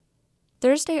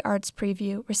Thursday Arts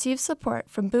Preview receives support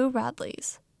from Boo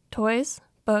Radley's, toys,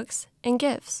 books, and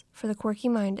gifts for the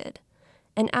quirky-minded,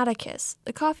 and Atticus,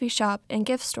 the coffee shop and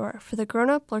gift store for the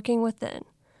grown-up lurking within,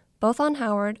 both on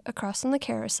Howard across from the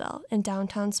Carousel in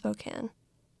downtown Spokane.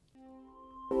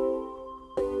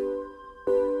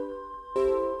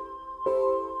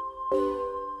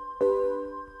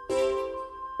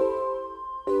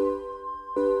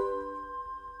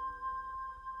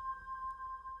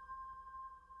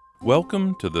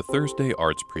 Welcome to the Thursday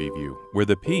Arts Preview, where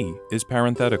the P is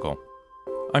parenthetical.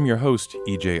 I'm your host,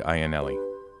 E.J. Iannelli.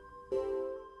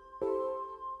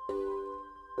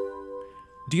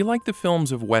 Do you like the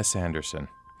films of Wes Anderson?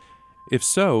 If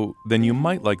so, then you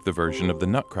might like the version of the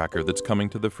Nutcracker that's coming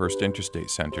to the First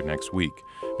Interstate Center next week,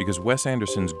 because Wes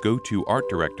Anderson's go-to art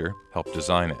director helped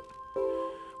design it.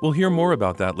 We'll hear more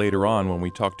about that later on when we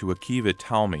talk to Akiva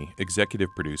Talmi, executive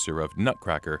producer of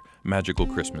Nutcracker, Magical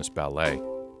Christmas Ballet.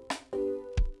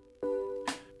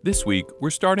 This week,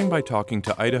 we're starting by talking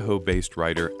to Idaho-based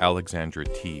writer Alexandra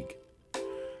Teague.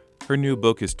 Her new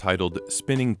book is titled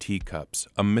Spinning Teacups,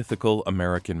 a Mythical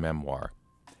American Memoir.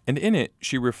 And in it,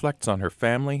 she reflects on her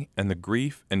family and the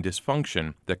grief and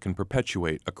dysfunction that can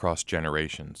perpetuate across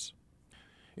generations.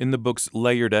 In the book's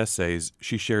layered essays,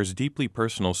 she shares deeply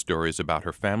personal stories about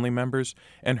her family members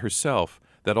and herself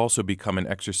that also become an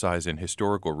exercise in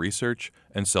historical research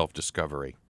and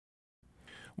self-discovery.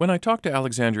 When I talked to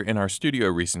Alexandra in our studio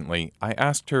recently, I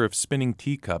asked her if Spinning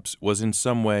Teacups was in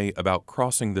some way about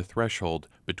crossing the threshold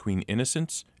between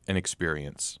innocence and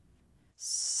experience.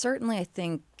 Certainly, I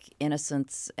think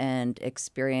innocence and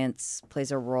experience plays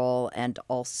a role, and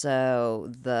also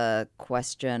the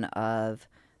question of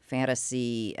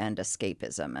fantasy and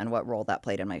escapism and what role that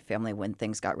played in my family. When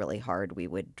things got really hard, we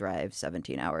would drive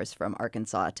 17 hours from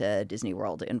Arkansas to Disney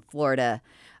World in Florida.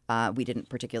 We didn't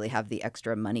particularly have the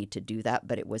extra money to do that,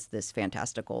 but it was this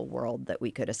fantastical world that we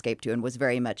could escape to, and was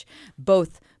very much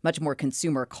both much more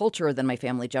consumer culture than my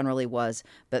family generally was,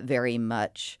 but very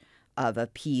much of a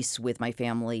piece with my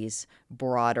family's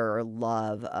broader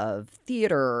love of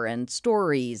theater and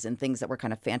stories and things that were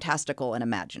kind of fantastical and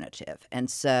imaginative.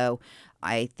 And so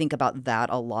I think about that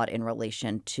a lot in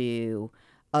relation to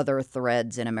other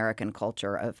threads in American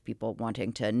culture of people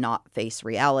wanting to not face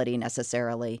reality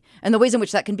necessarily, and the ways in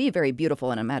which that can be very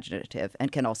beautiful and imaginative,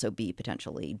 and can also be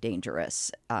potentially dangerous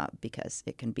because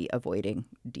it can be avoiding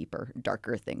deeper,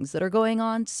 darker things that are going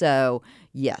on. So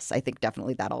yes, I think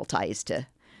definitely that all ties to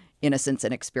innocence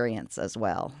and experience as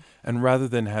well. And rather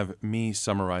than have me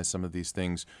summarize some of these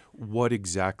things, what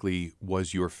exactly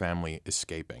was your family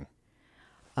escaping?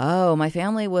 Oh, my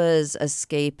family was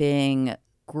escaping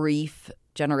grief,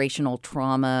 generational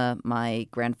trauma. My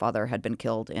grandfather had been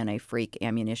killed in a freak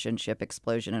ammunition ship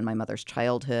explosion in my mother's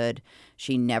childhood.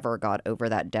 She never got over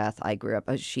that death. I grew up,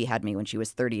 she had me when she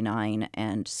was 39,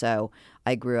 and so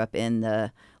I grew up in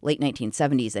the late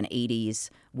 1970s and 80s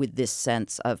with this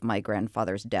sense of my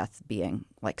grandfather's death being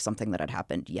like something that had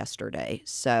happened yesterday.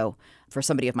 So for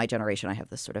somebody of my generation, I have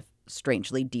this sort of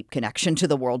strangely deep connection to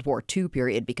the World War II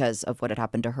period because of what had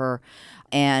happened to her.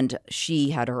 And she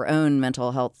had her own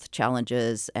mental health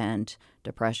challenges and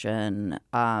depression,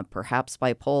 perhaps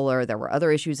bipolar. There were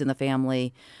other issues in the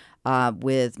family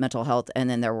with mental health. And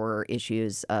then there were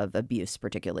issues of abuse,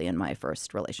 particularly in my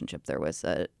first relationship. There was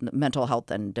a mental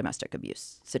health and domestic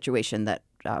abuse situation that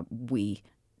we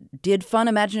did fun,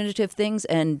 imaginative things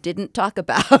and didn't talk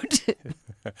about.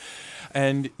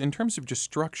 And in terms of just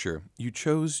structure, you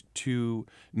chose to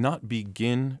not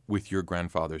begin with your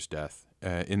grandfather's death.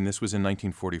 And this was in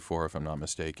 1944, if I'm not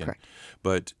mistaken. Correct.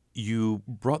 But you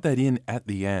brought that in at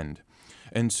the end.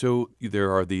 And so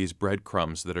there are these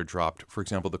breadcrumbs that are dropped, for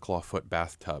example, the clawfoot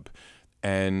bathtub.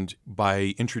 And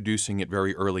by introducing it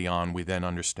very early on, we then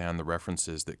understand the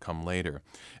references that come later.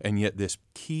 And yet this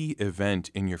key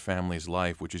event in your family's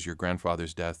life, which is your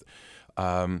grandfather's death,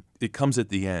 it comes at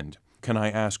the end. Can I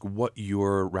ask what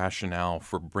your rationale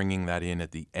for bringing that in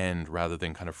at the end rather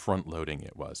than kind of front-loading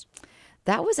it was?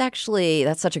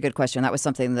 That's such a good question. That was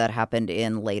something that happened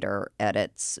in later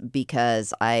edits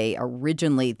because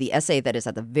the essay that is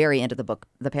at the very end of the book,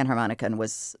 The Panharmonicon,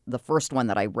 was the first one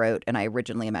that I wrote, and I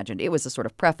originally imagined it was a sort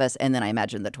of preface, and then I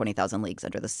imagined the 20,000 Leagues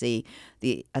Under the Sea.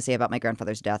 The essay about my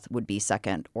grandfather's death would be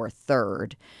second or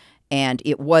third. And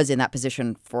it was in that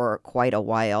position for quite a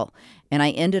while. And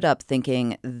I ended up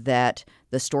thinking that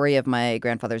the story of my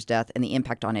grandfather's death and the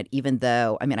impact on it, even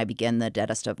though, I began the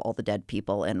deadest of all the dead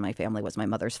people in my family was my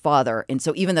mother's father. And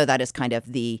so even though that is kind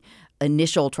of the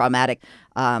initial traumatic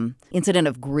incident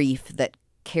of grief that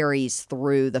carries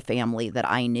through the family that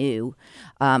I knew.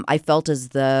 I felt as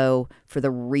though for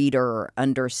the reader,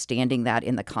 understanding that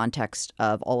in the context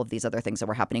of all of these other things that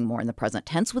were happening more in the present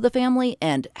tense with the family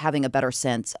and having a better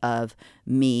sense of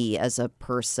me as a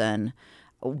person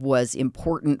was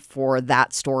important for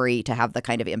that story to have the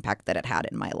kind of impact that it had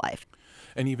in my life.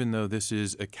 And even though this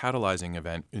is a catalyzing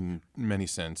event in many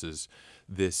senses,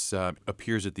 this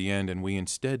appears at the end, and we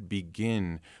instead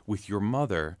begin with your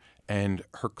mother and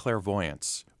her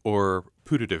clairvoyance, or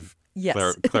putative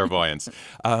clairvoyance.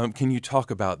 Can you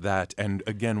talk about that, and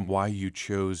again, why you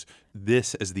chose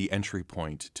this as the entry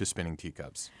point to Spinning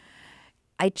Teacups?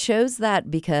 I chose that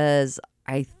because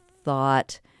I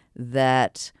thought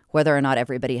that whether or not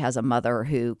everybody has a mother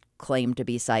who claimed to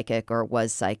be psychic or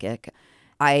was psychic,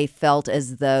 I felt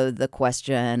as though the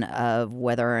question of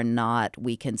whether or not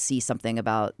we can see something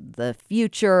about the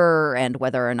future and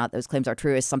whether or not those claims are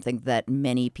true is something that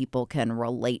many people can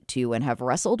relate to and have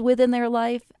wrestled with in their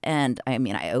life. And I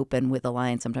mean, I open with a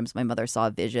line, sometimes my mother saw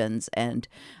visions, and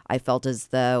I felt as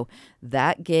though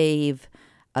that gave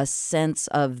a sense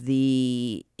of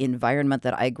the environment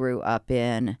that I grew up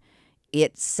in.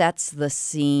 It sets the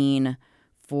scene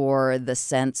for the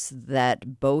sense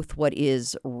that both what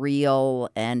is real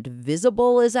and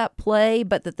visible is at play,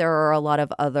 but that there are a lot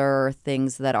of other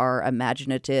things that are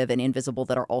imaginative and invisible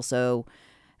that are also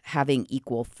having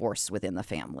equal force within the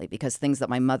family, because things that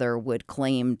my mother would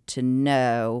claim to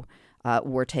know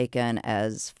were taken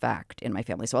as fact in my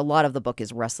family. So a lot of the book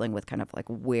is wrestling with kind of like,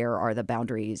 where are the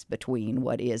boundaries between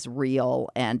what is real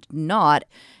and not?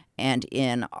 And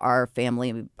in our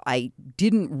family, I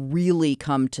didn't really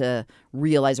come to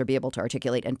realize or be able to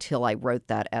articulate until I wrote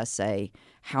that essay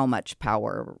how much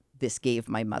power this gave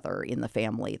my mother in the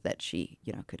family, that she,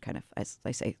 could kind of, as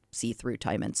I say, see through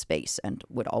time and space and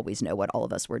would always know what all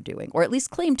of us were doing, or at least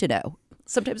claim to know,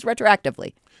 sometimes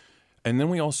retroactively. And then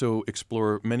we also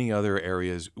explore many other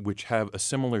areas which have a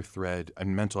similar thread,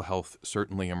 and mental health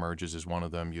certainly emerges as one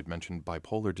of them. You'd mentioned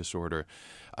bipolar disorder,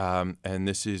 and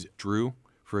this is Drew,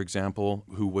 for example,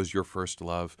 who was your first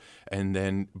love, and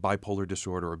then bipolar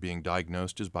disorder, or being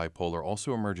diagnosed as bipolar,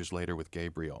 also emerges later with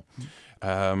Gabriel.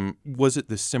 Was it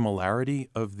the similarity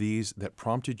of these that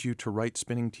prompted you to write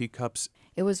Spinning Teacups?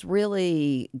 It was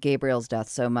really Gabriel's death.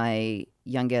 So my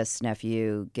youngest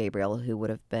nephew, Gabriel, who would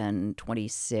have been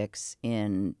 26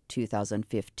 in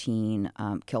 2015,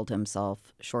 killed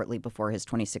himself shortly before his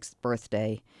 26th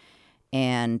birthday.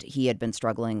 And he had been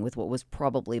struggling with what was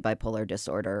probably bipolar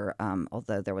disorder,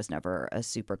 although there was never a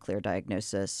super clear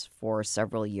diagnosis for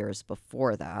several years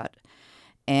before that.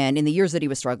 And in the years that he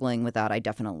was struggling with that, I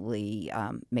definitely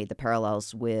made the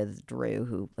parallels with Drew,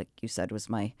 who, like you said, was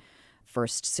my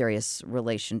first serious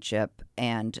relationship.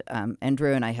 And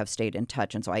Drew and I have stayed in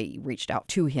touch. And so I reached out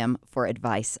to him for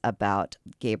advice about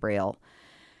Gabriel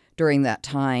during that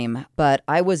time. But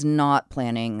I was not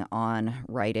planning on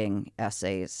writing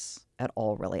essays at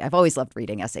all, really. I've always loved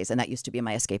reading essays, and that used to be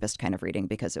my escapist kind of reading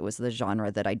because it was the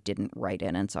genre that I didn't write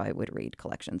in, and so I would read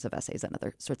collections of essays and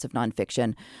other sorts of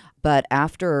nonfiction. But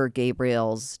after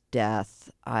Gabriel's death,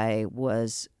 I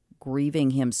was grieving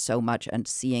him so much and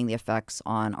seeing the effects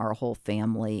on our whole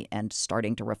family and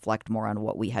starting to reflect more on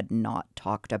what we had not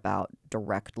talked about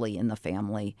directly in the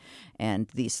family and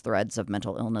these threads of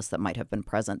mental illness that might have been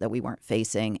present that we weren't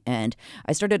facing. And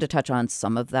I started to touch on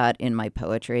some of that in my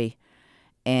poetry.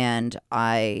 And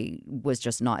I was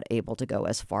just not able to go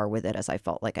as far with it as I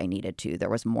felt like I needed to. There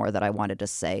was more that I wanted to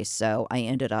say. So I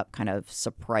ended up kind of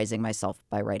surprising myself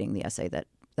by writing the essay, that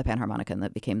the Panharmonicon,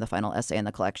 that became the final essay in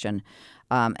the collection.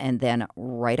 And then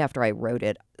right after I wrote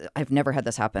it, I've never had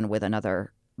this happen with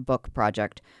another book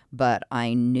project, but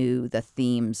I knew the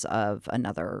themes of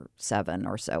another 7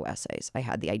 or so essays. I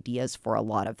had the ideas for a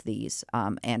lot of these,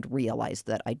 and realized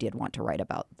that I did want to write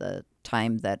about the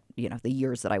time that, the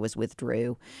years that I was with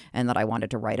Drew, and that I wanted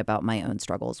to write about my own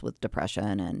struggles with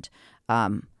depression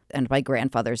and my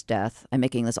grandfather's death. I'm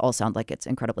making this all sound like it's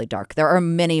incredibly dark. There are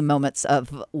many moments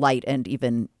of light and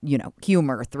even,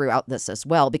 humor throughout this as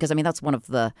well, because that's one of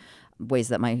the ways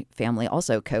that my family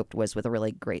also coped, was with a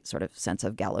really great sort of sense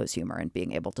of gallows humor and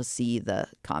being able to see the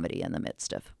comedy in the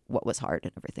midst of what was hard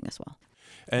and everything as well.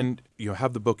 And you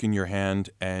have the book in your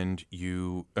hand and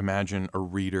you imagine a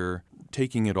reader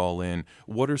taking it all in.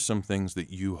 What are some things that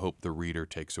you hope the reader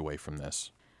takes away from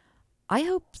this? I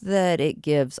hope that it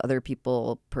gives other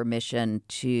people permission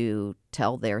to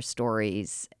tell their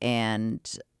stories and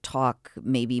talk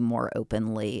maybe more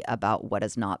openly about what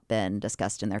has not been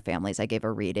discussed in their families. I gave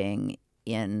a reading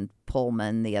in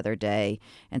Pullman the other day,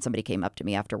 and somebody came up to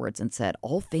me afterwards and said,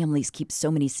 all families keep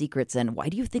so many secrets, and why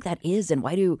do you think that is? And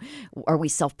are we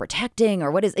self-protecting,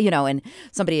 or what is, and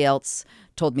somebody else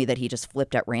told me that he just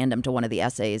flipped at random to one of the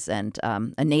essays, and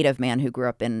a Native man who grew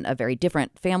up in a very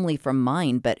different family from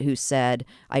mine, but who said,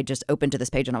 I just opened to this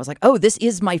page and I was like, oh, this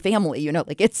is my family,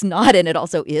 like it's not, and it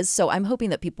also is. So I'm hoping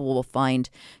that people will find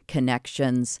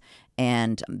connections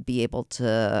and be able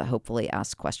to hopefully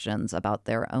ask questions about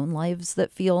their own lives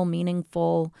that feel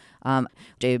meaningful.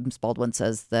 James Baldwin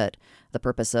says that the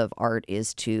purpose of art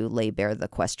is to lay bare the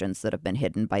questions that have been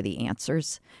hidden by the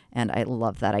answers. And I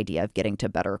love that idea of getting to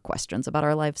better questions about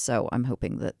our lives. So I'm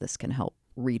hoping that this can help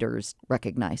readers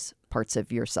recognize parts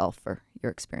of yourself or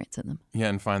your experience in them. Yeah,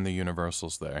 and find the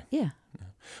universals there. Yeah.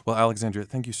 Well, Alexandra,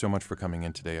 thank you so much for coming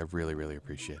in today. I really, really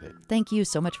appreciate it. Thank you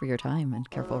so much for your time and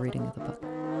careful reading of the book.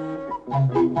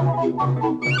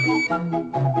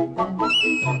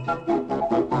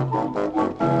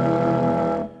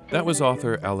 That was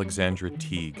author Alexandra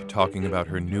Teague talking about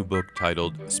her new book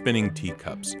titled Spinning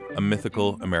Teacups, a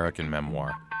Mythical American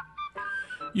Memoir.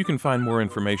 You can find more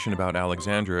information about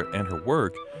Alexandra and her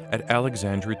work at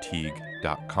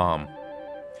alexandrateague.com.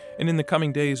 And in the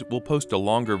coming days, we'll post a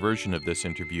longer version of this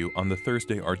interview on the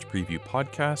Thursday Arts Preview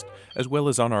podcast, as well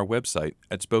as on our website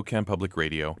at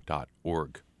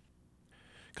SpokanePublicRadio.org.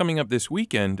 Coming up this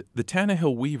weekend, the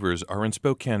Tannahill Weavers are in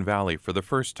Spokane Valley for the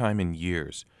first time in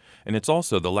years, and it's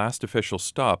also the last official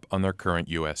stop on their current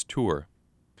U.S. tour.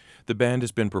 The band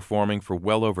has been performing for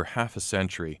well over half a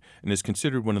century and is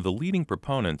considered one of the leading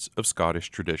proponents of Scottish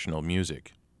traditional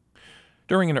music.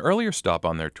 During an earlier stop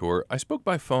on their tour, I spoke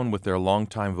by phone with their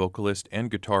longtime vocalist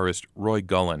and guitarist Roy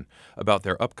Gullane about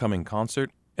their upcoming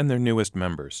concert and their newest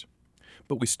members.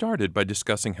 But we started by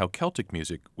discussing how Celtic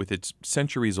music, with its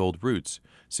centuries-old roots,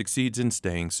 succeeds in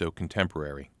staying so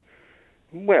contemporary.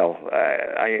 Well,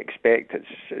 I expect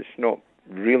it's not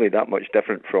really that much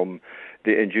different from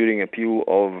the enduring appeal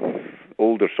of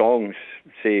older songs,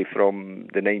 say from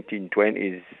the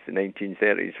 1920s, the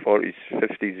 1930s, 40s,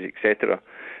 50s, etc.,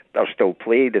 are still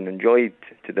played and enjoyed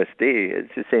to this day.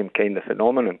 It's the same kind of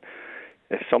phenomenon.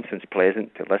 If something's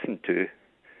pleasant to listen to,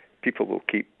 people will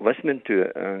keep listening to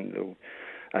it, and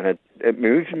it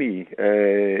moves me.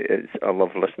 I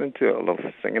love listening to it. I love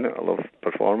singing it. I love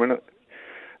performing it.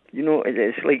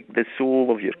 It's like the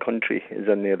soul of your country is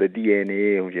in there. The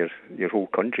DNA of your whole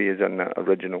country is in that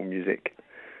original music.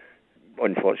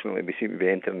 Unfortunately, we seem to be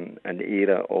entering an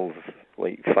era of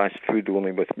like fast food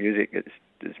only with music.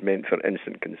 It's meant for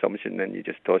instant consumption, and you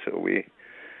just toss it away.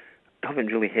 I haven't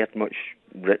really heard much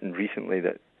written recently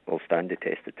that will stand the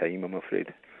test of time, I'm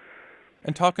afraid.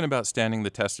 And talking about standing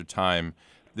the test of time,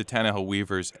 the Tannahill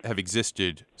Weavers have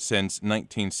existed since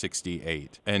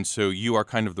 1968, and so you are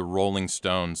kind of the Rolling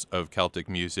Stones of Celtic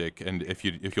music. And if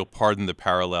you'll pardon the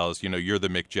parallels, you're the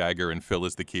Mick Jagger and Phil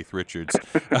is the Keith Richards.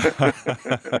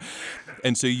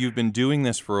 And so you've been doing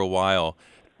this for a while.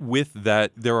 With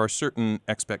that, there are certain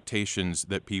expectations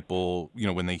that people,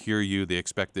 when they hear you, they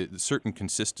expect certain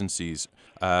consistencies.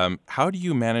 How do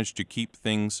you manage to keep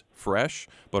things fresh,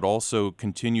 but also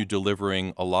continue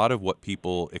delivering a lot of what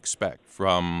people expect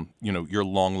from, your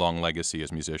long, long legacy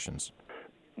as musicians?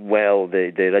 Well,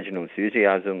 the original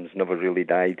enthusiasm's never really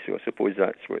died, so I suppose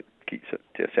that's what keeps it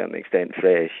to a certain extent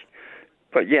fresh.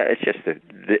 But yeah, it's just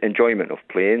the enjoyment of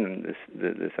playing and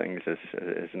the things has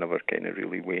never kind of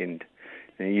really waned.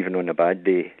 Even on a bad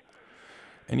day.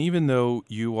 And even though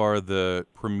you are the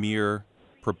premier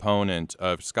proponent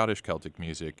of Scottish Celtic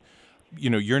music,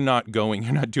 you're not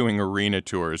doing arena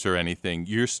tours or anything.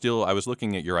 I was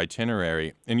looking at your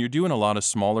itinerary, and you're doing a lot of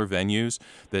smaller venues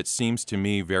that seems to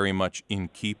me very much in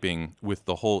keeping with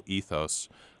the whole ethos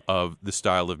of the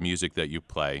style of music that you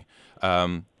play.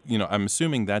 I'm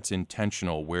assuming that's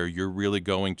intentional, where you're really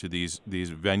going to these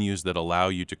venues that allow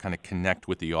you to kind of connect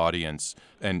with the audience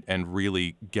and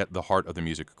really get the heart of the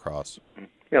music across.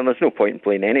 Well, there's no point in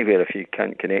playing anywhere if you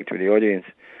can't connect with the audience.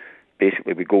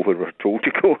 Basically, we go where we're told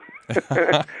to go.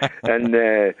 And,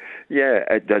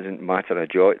 it doesn't matter a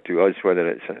jot to us whether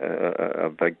it's a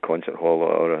big concert hall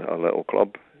or a little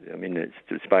club. I mean,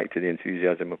 it's back to the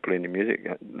enthusiasm of playing the music.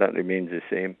 That remains the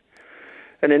same.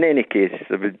 And in any case,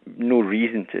 there was no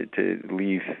reason to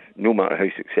leave, no matter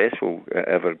how successful it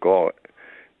ever got.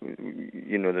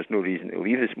 There's no reason to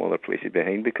leave the smaller places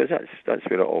behind, because that's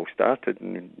where it all started.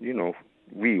 And,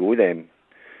 we owe them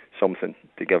something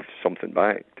to give something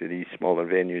back to these smaller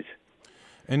venues.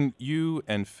 And you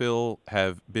and Phil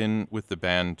have been with the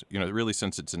band, really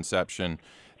since its inception.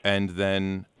 And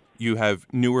then you have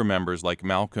newer members like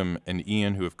Malcolm and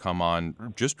Ian who have come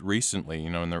on just recently,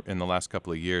 in the last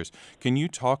couple of years. Can you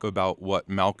talk about what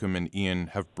Malcolm and Ian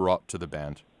have brought to the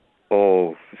band?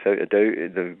 Oh, without a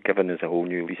doubt, they've given us a whole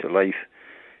new lease of life.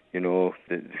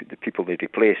 The people they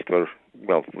replaced were,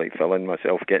 well, like Phil and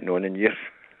myself, getting on in years.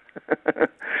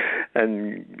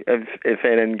 And if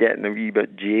anything, getting a wee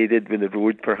bit jaded with the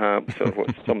road, perhaps, or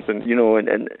what's something, you know,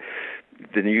 and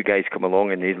the new guys come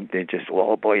along and they just,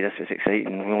 oh boy, this is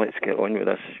exciting. Well, let's get on with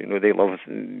this. You know, they love,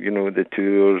 you know, the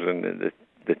tours, and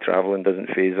the travelling doesn't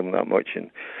faze them that much, and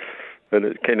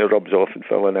it kind of rubs off. And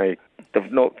Phil and I,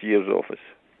 they've knocked years off us.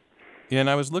 Yeah, and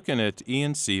I was looking at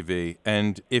Ian's CV,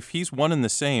 and if he's one and the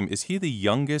same, is he the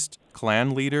youngest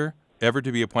clan leader ever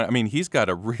to be appointed? I mean, he's got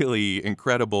a really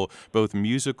incredible both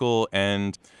musical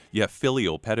and,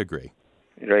 filial pedigree.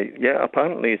 Right, yeah,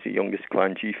 apparently he's the youngest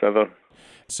clan chief ever.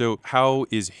 So how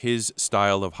is his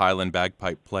style of Highland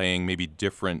bagpipe playing maybe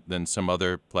different than some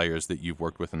other players that you've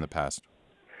worked with in the past?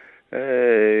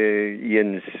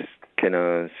 Ian's kind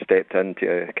of stepped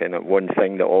into kind of one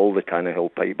thing that all the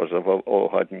Tannahill pipers have all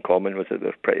had in common, was that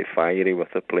they're pretty fiery with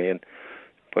their playing.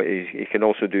 But he can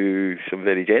also do some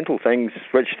very gentle things,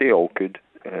 which they all could,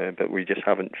 but we just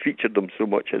haven't featured them so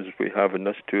much as we have in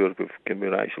this tour.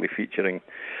 We're actually featuring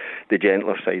the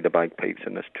gentler side of bagpipes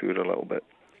in this tour a little bit.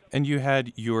 And you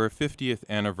had your 50th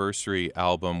anniversary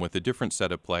album with a different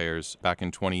set of players back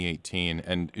in 2018.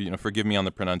 And, forgive me on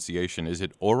the pronunciation. Is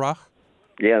it Orach?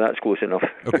 Yeah, that's close enough.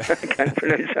 Okay. I can't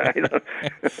pronounce it either.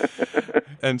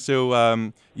 And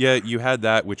so, you had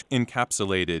that, which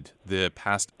encapsulated the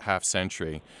past half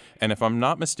century. And if I'm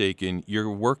not mistaken,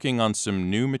 you're working on some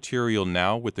new material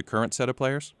now with the current set of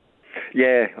players?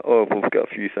 Yeah, we've got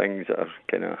a few things that are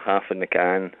kind of half in the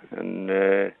can.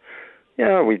 And,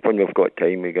 when we've got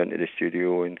time, we go into the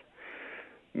studio and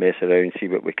mess around, see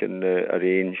what we can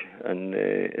arrange. And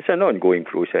it's an ongoing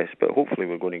process, but hopefully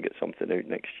we're going to get something out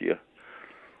next year.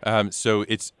 So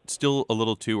it's still a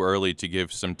little too early to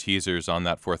give some teasers on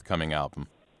that forthcoming album.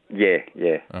 Yeah.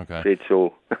 Okay. Afraid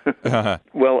so.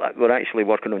 Well, we're actually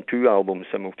working on 2 albums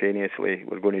simultaneously.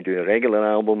 We're going to do a regular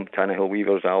album, Tannahill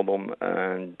Weavers album,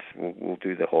 and we'll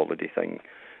do the holiday thing.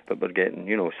 But we're getting,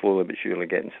 slowly but surely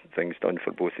getting things done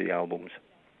for both the albums.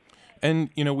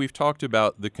 And, we've talked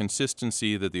about the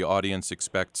consistency that the audience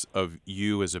expects of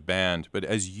you as a band, but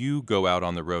as you go out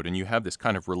on the road and you have this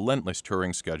kind of relentless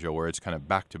touring schedule where it's kind of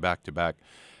back to back to back,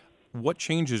 what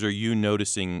changes are you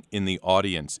noticing in the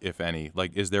audience, if any?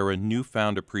 Like, is there a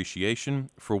newfound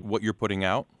appreciation for what you're putting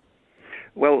out?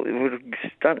 Well, we're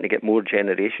starting to get more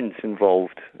generations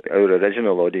involved. Our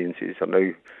original audiences are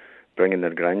now bringing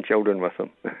their grandchildren with them.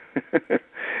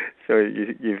 So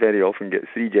you very often get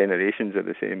 3 generations of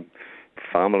the same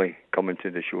family coming to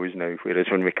the shows now, whereas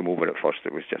when we came over at first,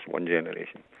 it was just one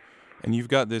generation. And you've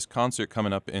got this concert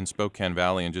coming up in Spokane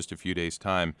Valley in just a few days'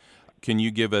 time. Can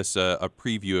you give us a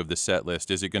preview of the set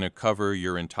list? Is it going to cover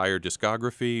your entire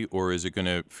discography, or is it going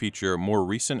to feature more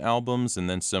recent albums and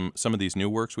then some of these new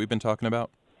works we've been talking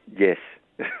about? Yes.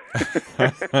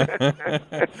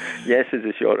 Yes is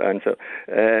the short answer.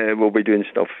 We'll be doing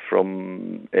stuff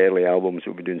from early albums.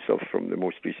 We'll be doing stuff from the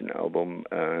most recent album,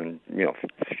 and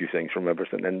a few things from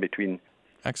everything in between.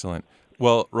 Excellent.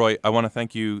 Well, Roy, I want to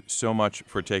thank you so much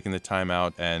for taking the time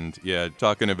out and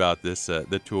talking about this,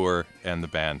 the tour and the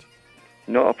band.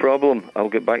 Not a problem. I'll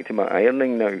get back to my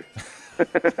ironing now.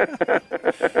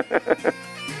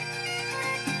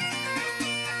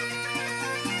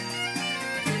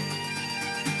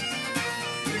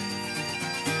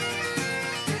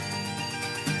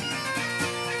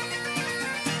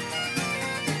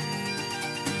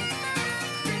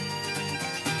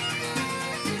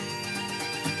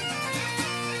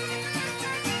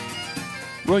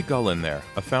 Roy Gullane there,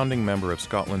 a founding member of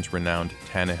Scotland's renowned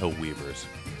Tannahill Weavers.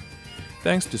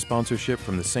 Thanks to sponsorship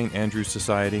from the St. Andrew's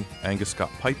Society, Angus Scott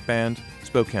Pipe Band,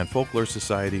 Spokane Folklore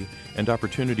Society, and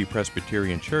Opportunity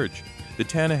Presbyterian Church, the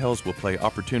Tannahills will play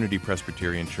Opportunity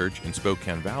Presbyterian Church in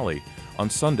Spokane Valley on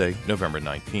Sunday, November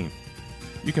 19th.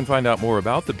 You can find out more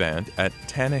about the band at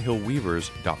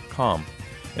tannahillweavers.com,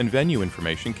 and venue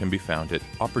information can be found at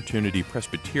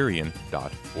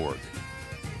opportunitypresbyterian.org.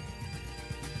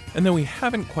 And though we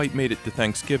haven't quite made it to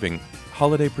Thanksgiving,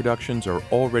 holiday productions are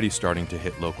already starting to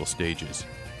hit local stages.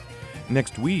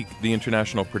 Next week, the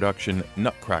international production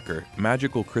Nutcracker,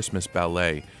 Magical Christmas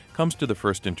Ballet comes to the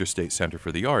First Interstate Center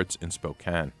for the Arts in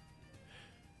Spokane.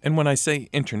 And when I say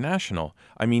international,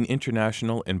 I mean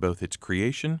international in both its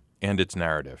creation and its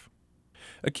narrative.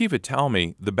 Akiva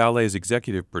Talmi, the ballet's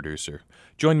executive producer,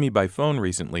 joined me by phone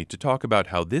recently to talk about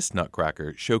how this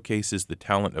Nutcracker showcases the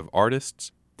talent of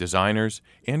artists, designers,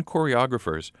 and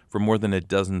choreographers from more than a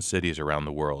dozen cities around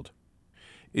the world.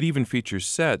 It even features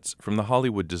sets from the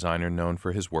Hollywood designer known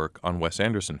for his work on Wes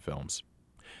Anderson films.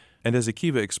 And as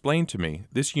Akiva explained to me,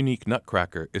 this unique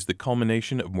Nutcracker is the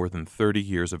culmination of more than 30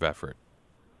 years of effort.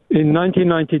 In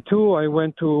 1992, I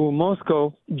went to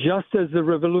Moscow just as the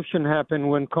revolution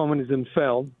happened when communism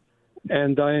fell.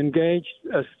 and I engaged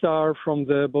a star from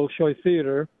the Bolshoi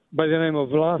Theater by the name of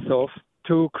Vlasov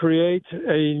to create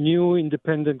a new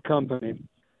independent company.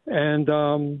 And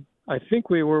I think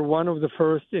we were one of the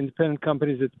first independent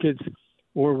companies that kids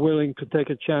were willing to take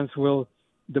a chance. Will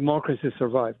democracy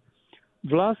survive?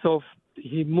 Vlasov,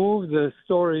 he moved the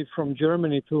story from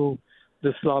Germany to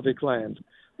the Slavic land.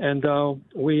 And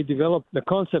we developed the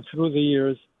concept through the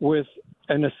years with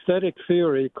an aesthetic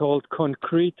theory called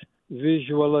concrete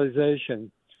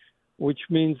visualization, which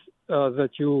means that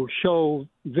you show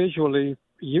visually,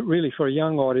 really for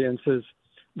young audiences,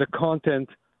 the content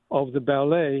of the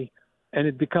ballet, and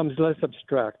it becomes less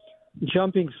abstract.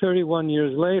 Jumping 31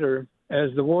 years later, as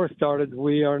the war started,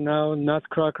 we are now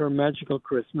Nutcracker Magical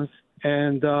Christmas,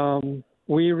 and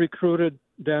we recruited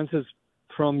dancers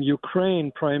from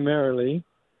Ukraine primarily,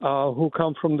 who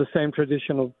come from the same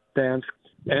traditional dance.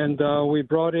 And we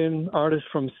brought in artists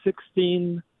from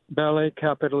 16 ballet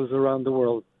capitals around the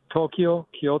world: Tokyo,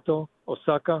 Kyoto,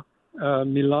 Osaka,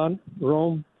 Milan,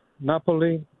 Rome,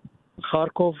 Napoli,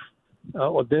 Kharkov,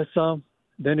 Odessa,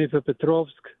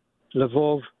 Dnipropetrovsk,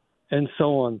 Lvov, and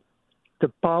so on.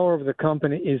 The power of the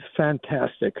company is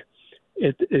fantastic.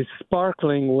 It is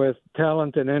sparkling with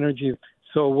talent and energy.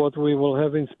 So what we will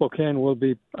have in Spokane will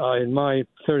be, in my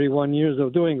 31 years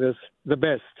of doing this, the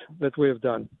best that we have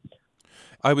done.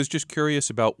 I was just curious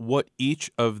about what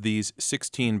each of these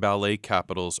 16 ballet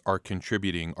capitals are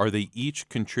contributing. Are they each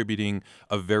contributing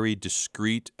a very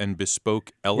discrete and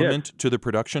bespoke element to the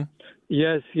production?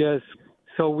 Yes.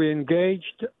 So we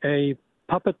engaged a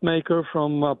puppet maker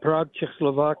from Prague,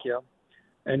 Czechoslovakia,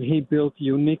 and he built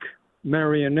unique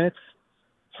marionettes.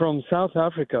 From South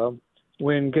Africa,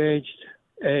 we engaged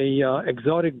a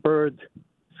exotic bird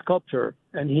sculptor,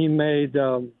 and he made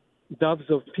doves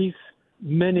of peace,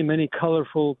 many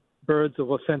colorful birds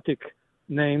of authentic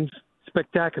names,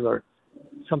 spectacular,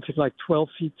 something like 12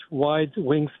 feet wide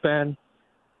wingspan.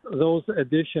 Those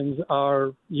additions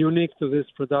are unique to this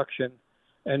production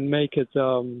and make it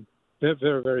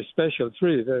very special. It's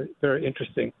really very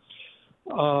interesting.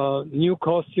 New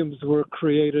costumes were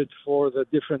created for the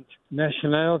different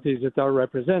nationalities that are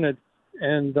represented,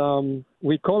 and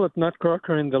we call it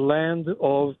Nutcracker in the land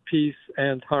of peace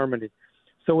and harmony.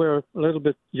 So we're a little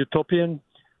bit utopian,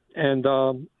 and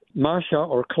Masha,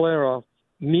 or Clara,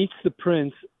 meets the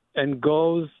prince and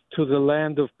goes to the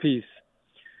land of peace.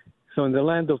 So in the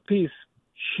land of peace,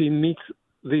 she meets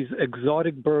these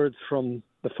exotic birds from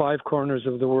the five corners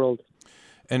of the world.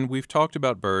 And we've talked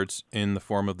about birds in the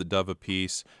form of the dove of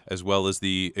peace, as well as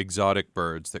the exotic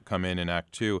birds that come in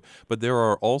Act 2. But there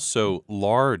are also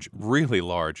large, really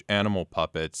large animal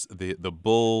puppets, the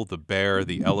bull, the bear,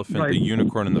 the elephant, the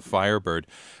unicorn, and the firebird.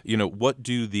 You know, what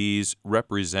do these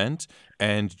represent?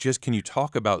 And just can you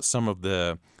talk about some of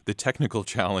the technical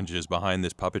challenges behind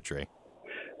this puppetry?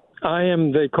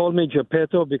 They call me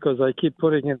Geppetto because I keep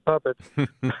putting in puppets.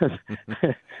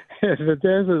 The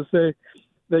dancers say,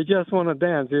 they just want to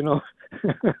dance, you know.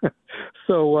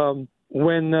 So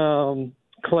when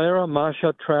Clara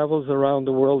Masha travels around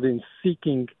the world in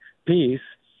seeking peace,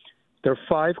 there are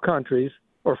 5 countries,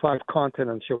 or 5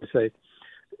 continents, shall we say,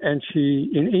 and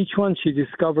in each one she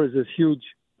discovers this huge,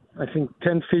 I think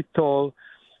 10 feet tall,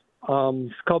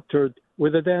 sculptured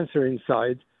with a dancer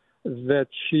inside that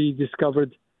she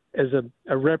discovered as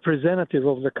a representative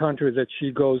of the country that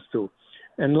she goes to.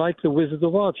 And like the Wizard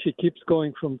of Oz, she keeps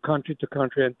going from country to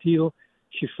country until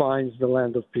she finds the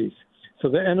land of peace. So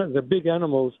the big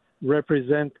animals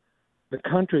represent the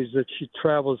countries that she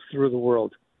travels through the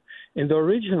world. In the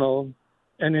original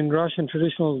and in Russian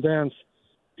traditional dance,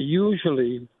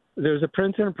 usually there's a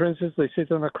prince and a princess, they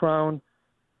sit on a crown,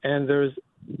 and there's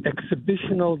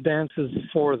exhibitional dances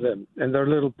for them, and there are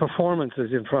little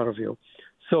performances in front of you.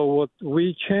 So what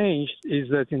we changed is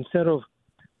that instead of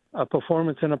a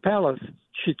performance in a palace,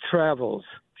 she travels.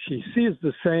 She sees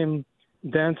the same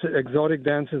exotic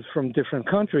dances from different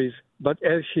countries, but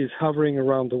as she's hovering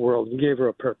around the world, we gave her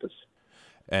a purpose.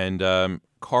 And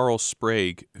Carl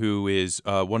Sprague, who is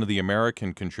one of the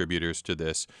American contributors to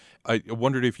this, I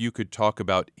wondered if you could talk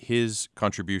about his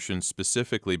contribution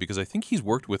specifically, because I think he's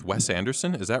worked with Wes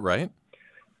Anderson. Is that right?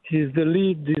 He's the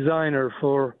lead designer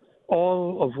for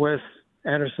all of Wes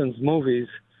Anderson's movies,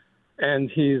 and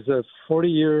he's a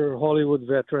 40-year Hollywood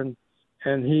veteran,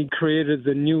 and he created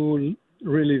the new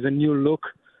look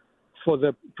for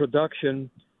the production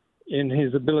in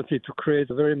his ability to create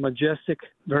a very majestic,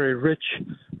 very rich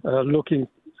looking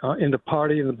in the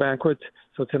party, in the banquet.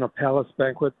 So it's in a palace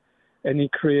banquet. And he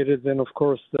created then, of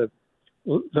course, the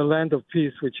land of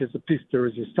peace, which is a piece de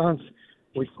resistance,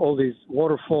 with all these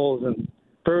waterfalls and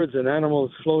birds and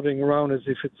animals floating around as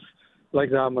if it's like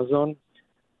the Amazon.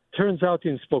 turns out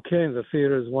in Spokane, the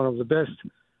theater is one of the best.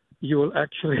 You will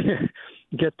actually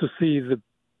get to see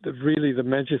really the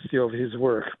majesty of his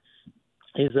work.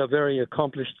 He's a very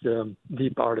accomplished,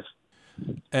 deep artist.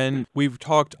 And we've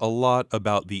talked a lot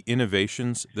about the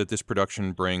innovations that this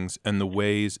production brings and the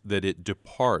ways that it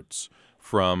departs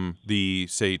from the,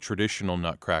 say, traditional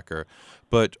Nutcracker.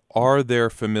 But are there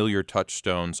familiar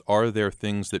touchstones? Are there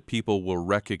things that people will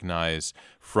recognize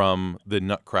from the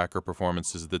Nutcracker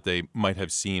performances that they might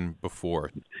have seen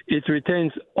before? It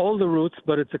retains all the roots,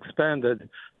 but it's expanded.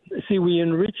 See, we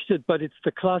enriched it, but it's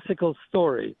the classical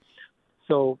story.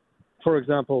 So, for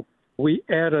example, we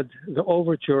added the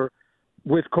overture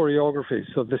with choreography.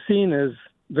 So the scene is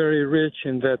very rich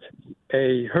in that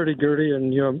a hurdy-gurdy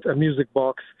and a music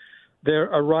box,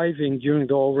 they're arriving during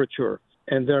the overture,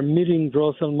 and they're meeting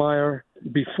Drosselmeyer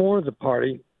before the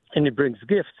party, and he brings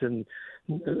gifts. And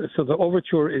so the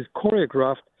overture is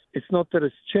choreographed. It's not that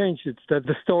it's changed, it's that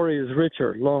the story is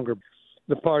richer, longer.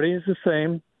 The party is the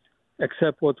same,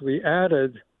 except what we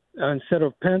added, instead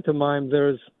of pantomime,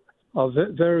 there's a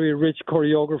very rich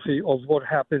choreography of what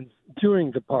happens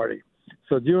during the party.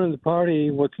 So during the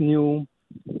party, what's new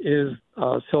is,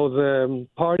 so the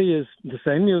party is the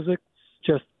same music,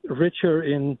 just richer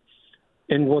in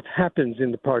what happens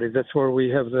in the party. That's where we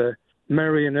have the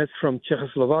marionettes from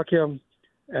Czechoslovakia,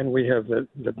 and we have the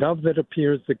dove that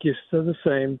appears. The gifts are the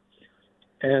same.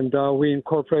 And we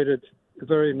incorporated a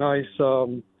very nice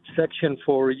section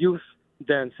for youth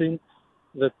dancing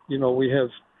that, we have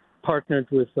partnered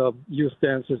with youth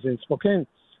dancers in Spokane.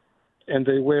 And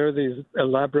they wear these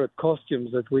elaborate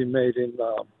costumes that we made in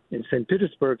St.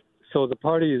 Petersburg. So the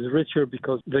party is richer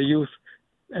because the youth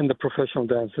and the professional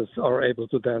dancers are able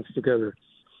to dance together.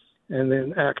 And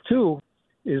then Act 2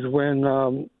 is when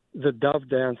the dove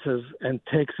dances and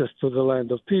takes us to the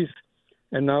land of peace.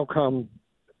 And now come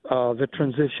the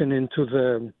transition into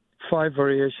the 5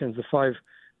 variations, the 5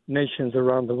 nations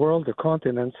around the world, the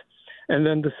continents. And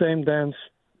then the same dance,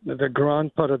 the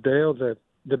Grand Paradeo,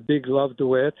 the big love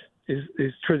duet,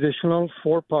 is traditional,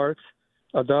 4 parts,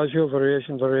 adagio,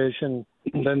 variation,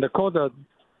 and then the coda.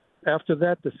 After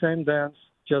that, the same dance,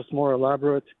 just more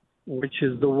elaborate, which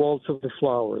is the Waltz of the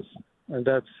Flowers. And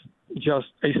that's just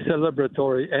a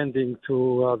celebratory ending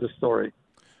to the story.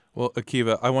 Well,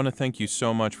 Akiva, I want to thank you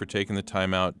so much for taking the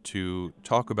time out to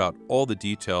talk about all the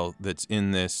detail that's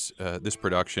in this this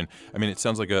production. I mean, it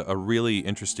sounds like a really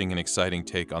interesting and exciting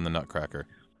take on the Nutcracker.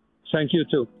 Thank you,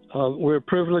 too. We're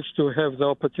privileged to have the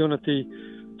opportunity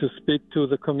to speak to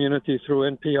the community through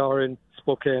NPR in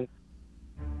Spokane.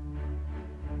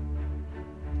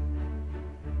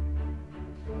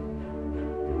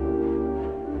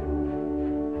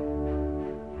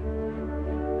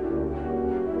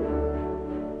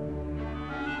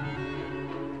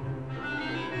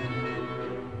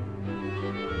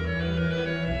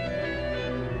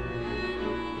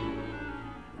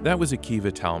 That was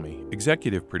Akiva Talmi,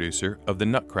 executive producer of the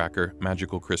Nutcracker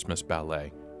Magical Christmas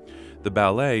Ballet. The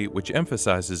ballet, which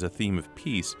emphasizes a theme of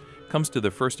peace, comes to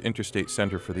the First Interstate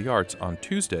Center for the Arts on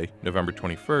Tuesday, November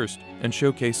 21st, and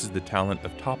showcases the talent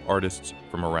of top artists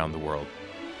from around the world.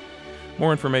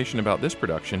 More information about this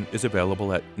production is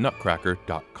available at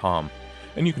nutcracker.com,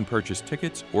 and you can purchase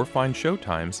tickets or find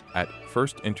showtimes at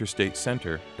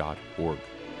firstinterstatecenter.org.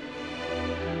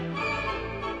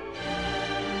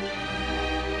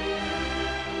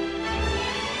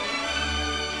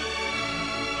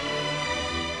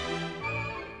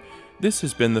 This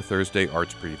has been the Thursday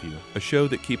Arts Preview, a show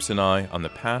that keeps an eye on the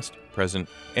past, present,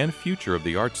 and future of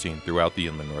the art scene throughout the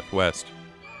Inland Northwest.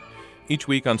 Each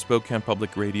week on Spokane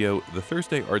Public Radio, the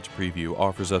Thursday Arts Preview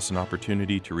offers us an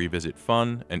opportunity to revisit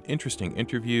fun and interesting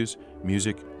interviews,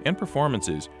 music, and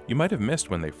performances you might have missed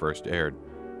when they first aired.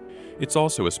 It's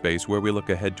also a space where we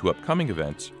look ahead to upcoming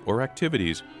events or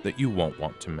activities that you won't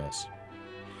want to miss.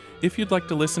 If you'd like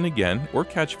to listen again or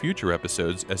catch future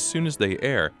episodes as soon as they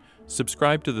air,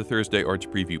 subscribe to the Thursday Arts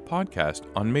Preview podcast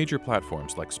on major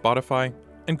platforms like Spotify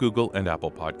and Google and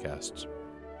Apple Podcasts.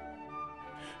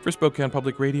 For Spokane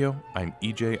Public Radio, I'm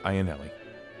E.J. Iannelli.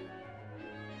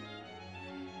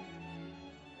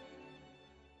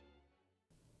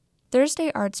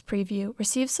 Thursday Arts Preview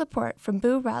receives support from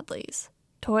Boo Radley's,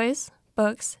 toys,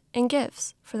 books, and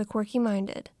gifts for the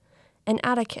quirky-minded, and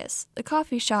Atticus, the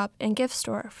coffee shop and gift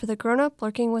store for the grown-up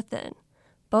lurking within,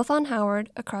 both on Howard,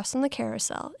 across from the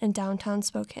Carousel in downtown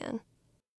Spokane.